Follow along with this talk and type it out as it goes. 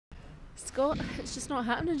Scott, it's just not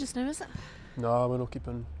happening just now, is it? No, we're not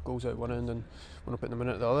keeping goals out one end and we're not putting them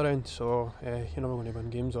in at the other end, so you're never going to win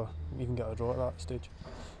games or even get a draw at that stage.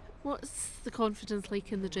 What's the confidence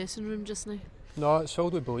like in the dressing room just now? No, it's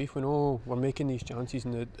filled with belief. We know we're making these chances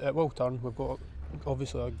and it will turn. We've got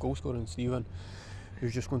obviously a goal scorer in Stephen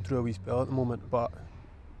who's just going through a wee spell at the moment, but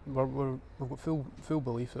we've got full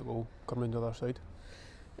belief that we'll come round the other side.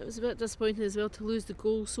 It was a bit disappointing as well to lose the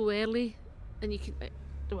goal so early, and you can.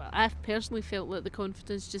 Well, I've personally felt that the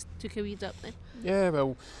confidence just took a wee dip then. Yeah,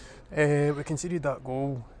 well, we conceded that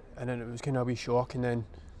goal and then it was kind of a wee shock, and then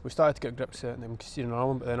we started to get grips to it and then we conceded another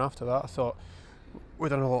one, but then after that I thought we'd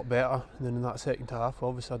done a lot better, and then in that second half we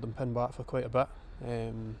obviously had them pinned back for quite a bit,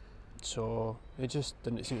 so it just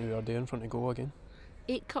didn't seem to be our day in front of goal again.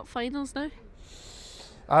 8 cup finals now?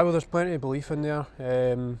 Well, there's plenty of belief in there.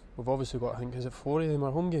 We've obviously got, I think, is it 4 of them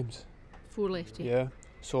are home games? 4 left, Yeah,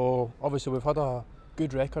 so obviously we've had a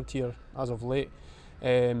good record here as of late,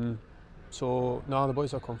 so the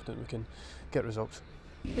boys are confident we can get results.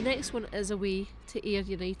 The next one is away to Ayr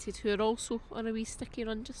United, who are also on a wee sticky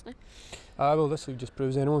run just now. Well, this league just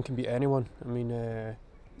proves anyone can beat anyone. I mean, I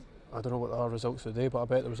don't know what our results today, but I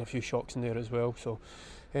bet there was a few shocks in there as well, so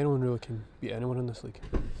anyone really can beat anyone in this league.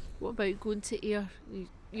 What about going to Ayr?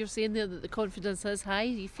 You're saying there that the confidence is high.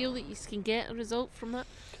 Do you feel that you can get a result from that?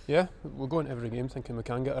 Yeah, we'll go into every game thinking we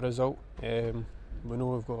can get a result. We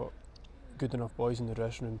know we've got good enough boys in the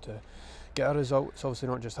dressing room to get a result. It's obviously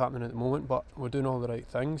not just happening at the moment, but we're doing all the right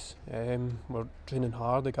things. We're training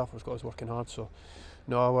hard, the gaffer's got us working hard, so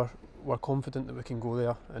we're confident that we can go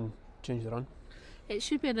there and change the run. It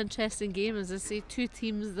should be an interesting game, as I say, two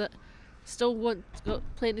teams that still got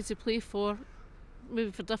plenty to play for,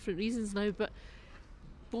 maybe for different reasons now, but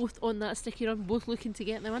both on that sticky run, both looking to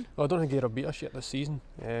get them in. Well, I don't think Ayr have beat us yet this season,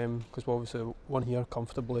 because we obviously won here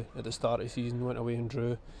comfortably at the start of the season, went away and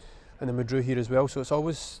drew, and then we drew here as well. So it's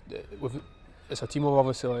always it's a team we've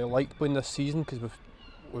obviously liked playing this season because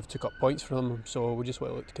we've took up points from them. So we just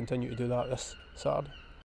want to continue to do that this Saturday.